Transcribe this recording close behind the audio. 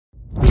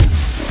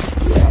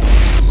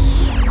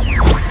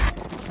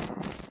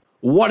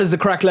What is the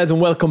crack, lads, and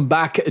welcome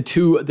back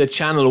to the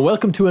channel.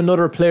 Welcome to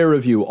another player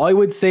review. I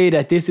would say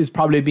that this has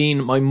probably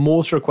been my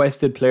most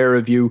requested player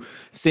review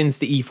since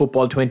the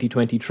eFootball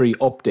 2023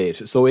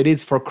 update. So it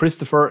is for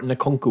Christopher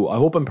NKUNKU. I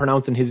hope I'm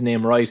pronouncing his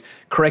name right.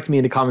 Correct me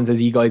in the comments as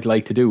you guys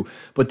like to do.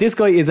 But this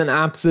guy is an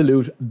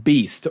absolute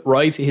beast,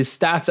 right? His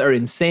stats are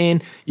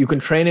insane. You can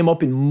train him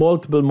up in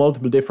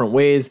multiple different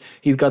ways.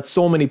 He's got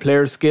so many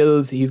player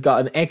skills. He's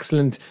got an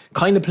excellent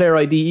kind of player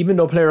ID, even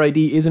though player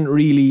ID isn't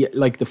really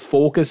like the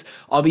focus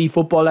of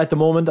eFootball at the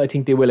moment. I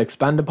think they will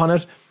expand upon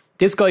it.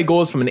 This guy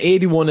goes from an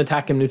 81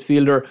 attacking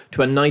midfielder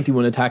to a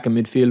 91 attacking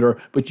midfielder,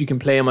 but you can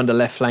play him on the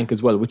left flank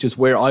as well, which is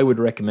where I would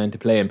recommend to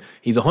play him.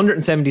 He's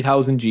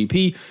 170,000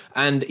 GP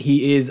and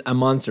he is a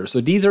monster.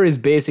 So these are his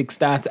basic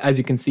stats. As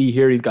you can see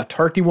here, he's got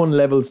 31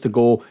 levels to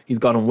go. He's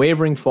got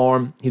unwavering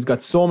form. He's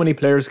got so many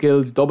player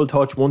skills, double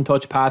touch, one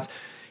touch pass.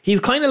 He's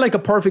kind of like a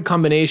perfect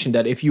combination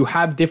that if you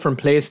have different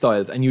play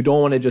styles and you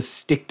don't want to just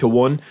stick to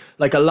one,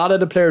 like a lot of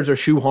the players are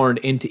shoehorned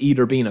into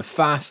either being a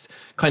fast,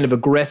 kind of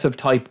aggressive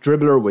type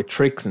dribbler with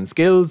tricks and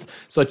skills,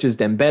 such as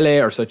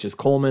Dembele or such as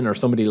Coleman or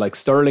somebody like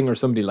Sterling or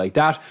somebody like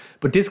that.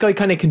 But this guy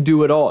kind of can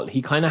do it all.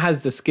 He kind of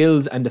has the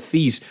skills and the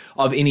feet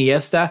of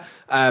Iniesta,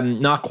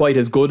 not quite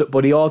as good,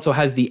 but he also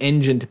has the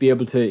engine to be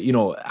able to, you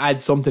know,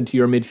 add something to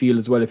your midfield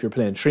as well if you're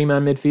playing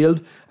three-man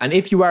midfield. And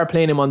if you are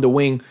playing him on the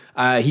wing,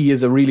 he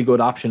is a really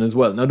good option as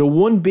well. Now, the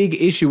one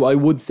big issue I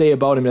would say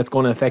about him that's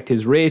going to affect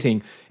his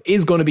rating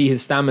is going to be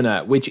his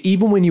stamina, which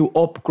even when you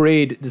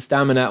upgrade the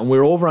stamina, and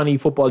we're over on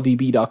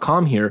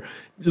eFootballDB.com here,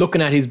 looking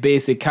at his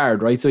basic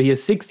card, right? So he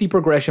has 60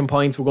 progression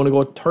points. We're going to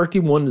go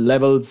 31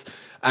 levels,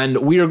 and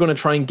we are going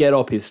to try and get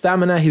up his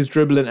stamina, his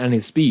dribbling, and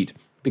his speed,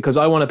 because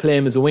I want to play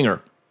him as a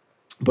winger.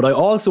 But I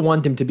also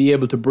want him to be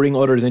able to bring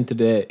others into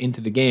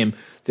the game,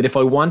 that if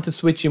I want to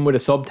switch him with a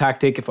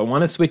sub-tactic, if I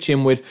want to switch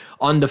him with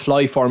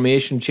on-the-fly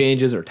formation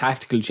changes or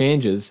tactical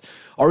changes,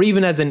 or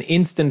even as an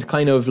instant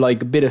kind of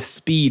like bit of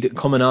speed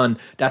coming on,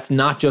 that's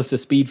not just a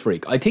speed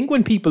freak. I think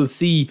when people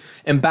see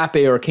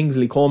Mbappe or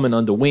Kingsley Coman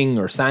on the wing,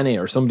 or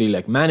Sané or somebody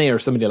like Mane or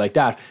somebody like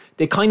that,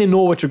 they kind of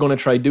know what you're going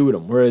to try to do with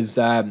him. Whereas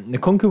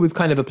NKUNKU is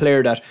kind of a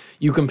player that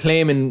you can play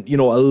him in, you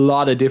know, a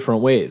lot of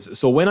different ways.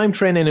 So when I'm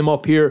training him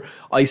up here,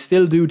 I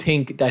still do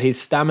think that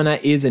his stamina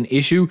is an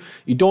issue.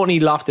 You don't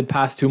need lofted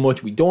pass too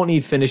much. We don't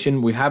need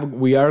finishing. We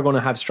are going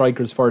to have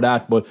strikers for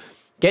that, but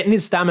getting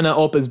his stamina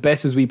up as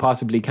best as we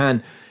possibly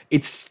can,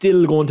 it's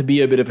still going to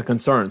be a bit of a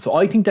concern. So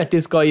I think that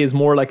this guy is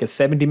more like a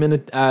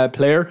 70-minute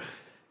player.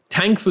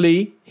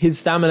 Thankfully, his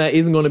stamina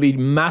isn't going to be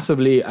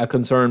massively a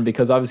concern,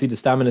 because obviously the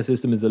stamina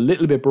system is a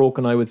little bit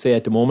broken, I would say,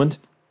 at the moment,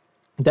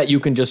 that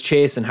you can just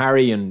chase and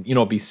harry and, you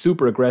know, be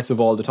super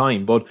aggressive all the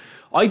time. But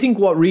I think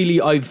what really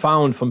I've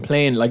found from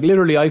playing, like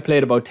literally I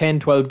played about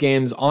 10-12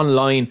 games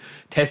online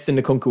testing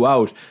NKUNKU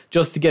out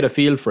just to get a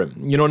feel for him.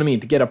 You know what I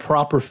mean? To get a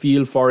proper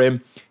feel for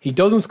him. He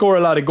doesn't score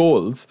a lot of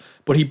goals,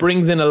 but he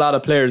brings in a lot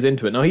of players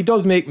into it. Now, he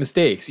does make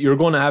mistakes. You're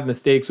going to have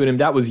mistakes with him.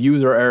 That was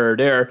user error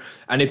there.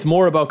 And it's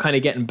more about kind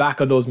of getting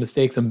back on those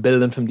mistakes and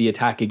building from the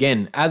attack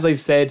again. As I've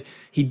said,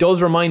 he does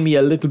remind me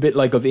a little bit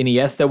like of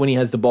Iniesta when he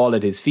has the ball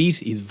at his feet.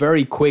 He's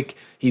very quick.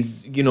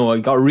 He's, you know,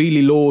 got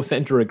really low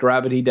center of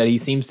gravity that he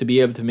seems to be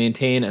able to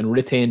maintain and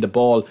retain the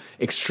ball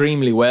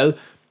extremely well.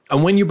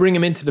 And when you bring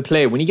him into the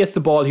play, when he gets the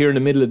ball here in the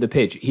middle of the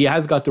pitch, he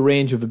has got the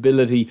range of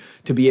ability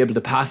to be able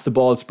to pass the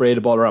ball, spray the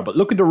ball around. But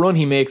look at the run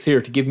he makes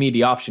here to give me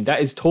the option.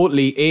 That is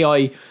totally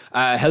AI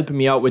helping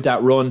me out with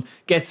that run.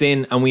 Gets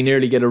in and we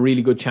nearly get a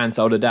really good chance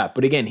out of that.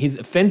 But again, his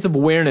offensive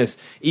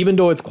awareness, even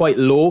though it's quite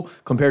low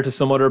compared to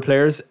some other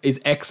players, is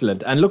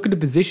excellent. And look at the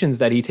positions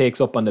that he takes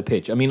up on the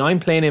pitch. I mean, I'm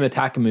playing him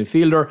attacking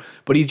midfielder,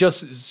 but he's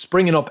just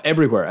springing up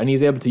everywhere. And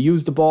he's able to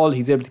use the ball.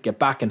 He's able to get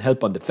back and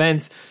help on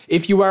defense.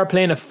 If you are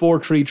playing a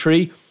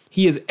 4-3-3,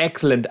 he is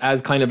excellent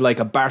as kind of like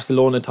a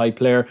Barcelona type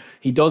player.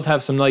 He does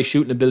have some nice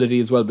shooting ability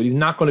as well, but he's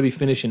not going to be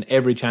finishing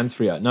every chance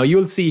for you. Now,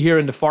 you'll see here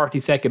in the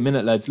 42nd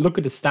minute, lads, look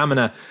at the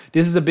stamina.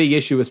 This is a big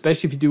issue,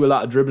 especially if you do a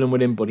lot of dribbling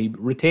with him, but he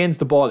retains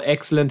the ball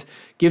excellent,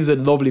 gives a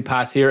lovely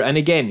pass here. And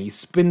again, he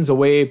spins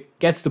away,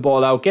 gets the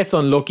ball out, gets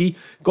unlucky,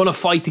 going to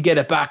fight to get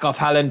it back off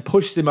Haaland,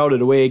 pushes him out of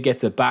the way,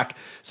 gets it back.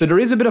 So there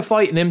is a bit of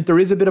fight in him, there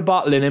is a bit of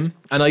battle in him,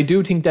 and I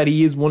do think that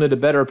he is one of the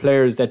better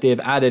players that they've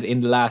added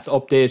in the last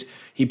update.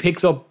 He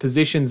picks up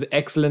positions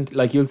excellent,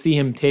 like you'll see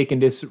him taking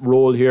this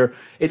role here.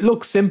 It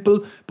looks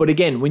simple, but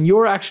again, when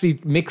you're actually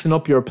mixing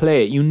up your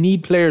play, you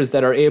need players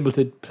that are able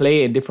to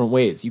play in different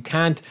ways. You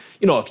can't,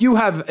 you know, if you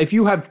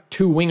have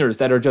two wingers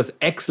that are just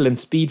excellent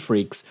speed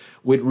freaks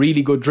with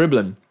really good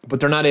dribbling, but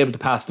they're not able to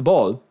pass the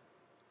ball,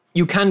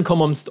 you can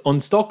come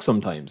unstuck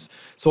sometimes.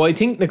 So I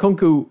think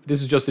NKUNKU,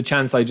 this is just a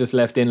chance I just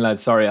left in,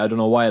 lads. Sorry, I don't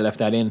know why I left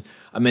that in.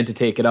 I meant to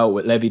take it out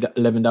with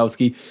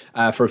Lewandowski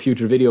for a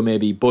future video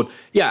maybe. But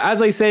yeah,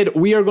 as I said,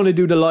 we are going to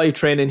do the live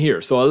training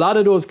here. So a lot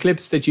of those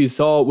clips that you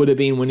saw would have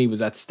been when he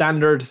was at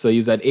standard. So he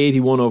was at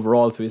 81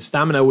 overall. So his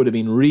stamina would have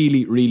been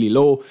really, really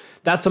low.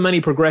 That's how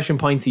many progression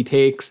points he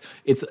takes.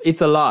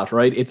 It's a lot,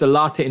 right? It's a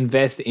lot to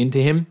invest into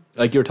him.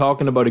 Like, you're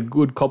talking about a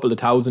good couple of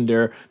thousand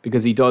there,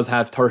 because he does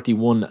have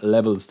 31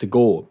 levels to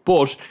go.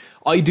 But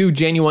I do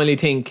genuinely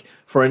think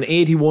for an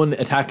 81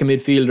 attacking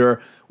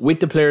midfielder with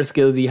the player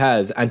skills he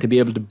has, and to be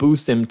able to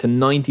boost him to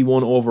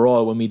 91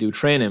 overall when we do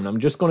train him. And I'm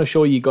just going to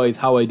show you guys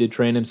how I did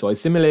train him. So I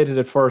simulated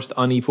it first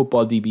on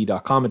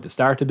eFootballDB.com at the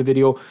start of the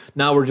video.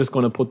 Now we're just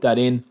going to put that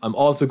in. I'm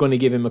also going to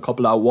give him a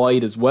couple out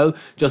wide as well,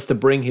 just to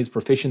bring his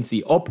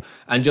proficiency up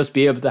and just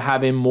be able to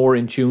have him more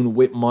in tune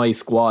with my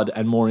squad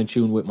and more in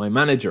tune with my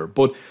manager.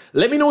 But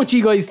let me know what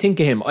you guys think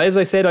of him. As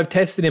I said, I've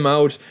tested him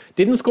out.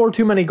 Didn't score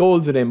too many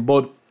goals with him,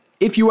 but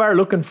if you are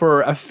looking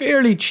for a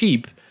fairly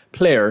cheap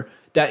player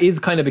that is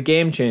kind of a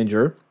game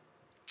changer,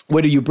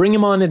 whether you bring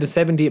him on in the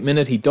 70th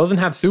minute, he doesn't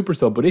have super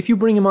sub, but if you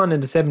bring him on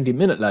in the 70th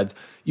minute, lads,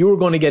 you are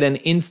going to get an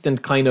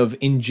instant kind of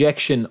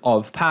injection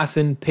of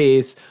passing,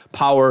 pace,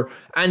 power,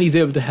 and he's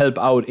able to help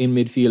out in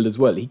midfield as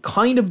well. He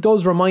kind of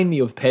does remind me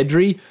of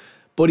Pedri,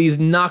 but he's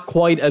not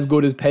quite as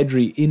good as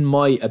Pedri, in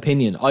my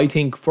opinion. I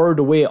think for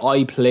the way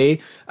I play,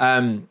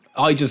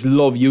 I just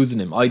love using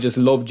him. I just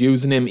loved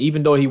using him,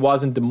 even though he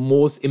wasn't the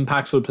most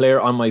impactful player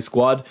on my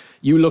squad.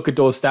 You look at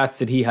those stats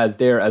that he has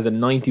there as a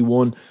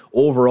 91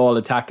 overall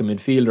attacking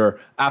midfielder,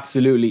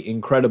 absolutely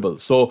incredible.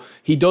 So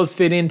he does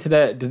fit into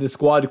the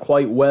squad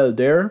quite well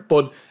there.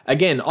 But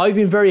again, I've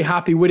been very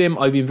happy with him.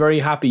 I've been very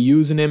happy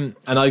using him,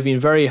 and I've been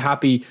very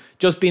happy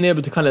just being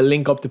able to kind of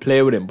link up to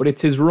play with him. But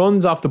it's his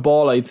runs off the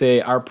ball, I'd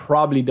say, are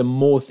probably the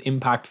most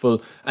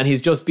impactful, and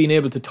he's just been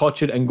able to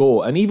touch it and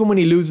go. And even when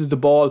he loses the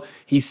ball,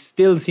 he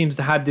still seems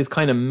to have this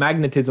kind of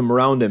magnetism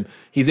around him.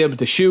 He's able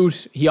to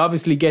shoot. He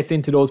obviously gets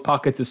into those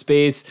pockets of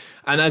space.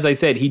 And as I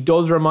said, he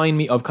does remind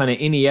me of kind of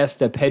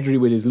Iniesta, Pedri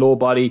with his low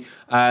body,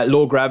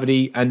 low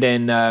gravity, and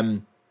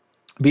then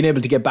being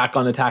able to get back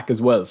on attack as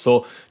well.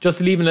 So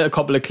just leaving a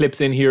couple of clips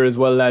in here as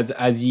well, lads,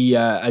 as you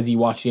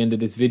watch the end of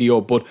this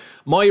video. But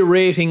my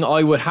rating,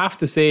 I would have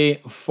to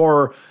say,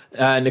 for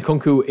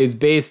NKUNKU is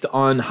based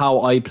on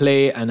how I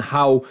play and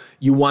how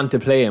you want to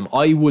play him.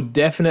 I would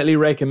definitely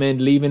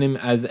recommend leaving him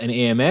as an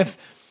AMF.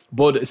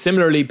 But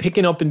similarly,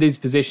 picking up in these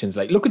positions,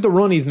 like, look at the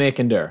run he's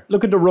making there.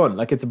 Look at the run.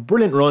 Like, it's a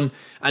brilliant run.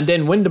 And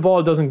then when the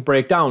ball doesn't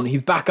break down,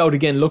 he's back out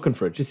again looking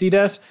for it. You see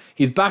that?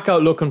 He's back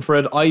out looking for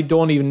it. I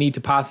don't even need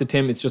to pass it to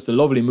him. It's just a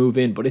lovely move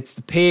in. But it's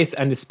the pace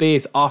and the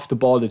space off the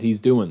ball that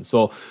he's doing.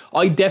 So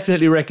I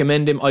definitely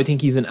recommend him. I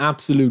think he's an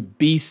absolute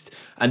beast.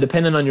 And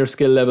depending on your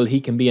skill level, he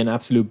can be an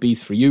absolute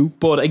beast for you.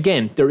 But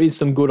again, there is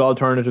some good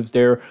alternatives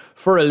there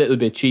for a little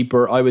bit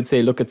cheaper. I would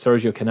say look at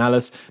Sergio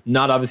Canales.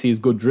 Not obviously as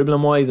good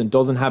dribbling-wise and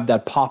doesn't have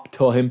that pop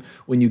to him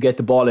when you get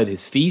the ball at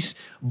his feet,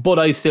 but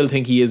I still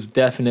think he is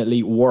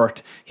definitely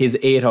worth his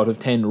 8 out of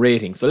 10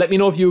 rating. So let me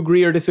know if you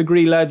agree or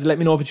disagree, lads. Let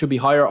me know if it should be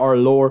higher or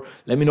lower.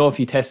 Let me know if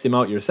you test him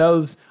out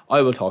yourselves. I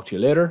will talk to you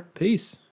later. Peace.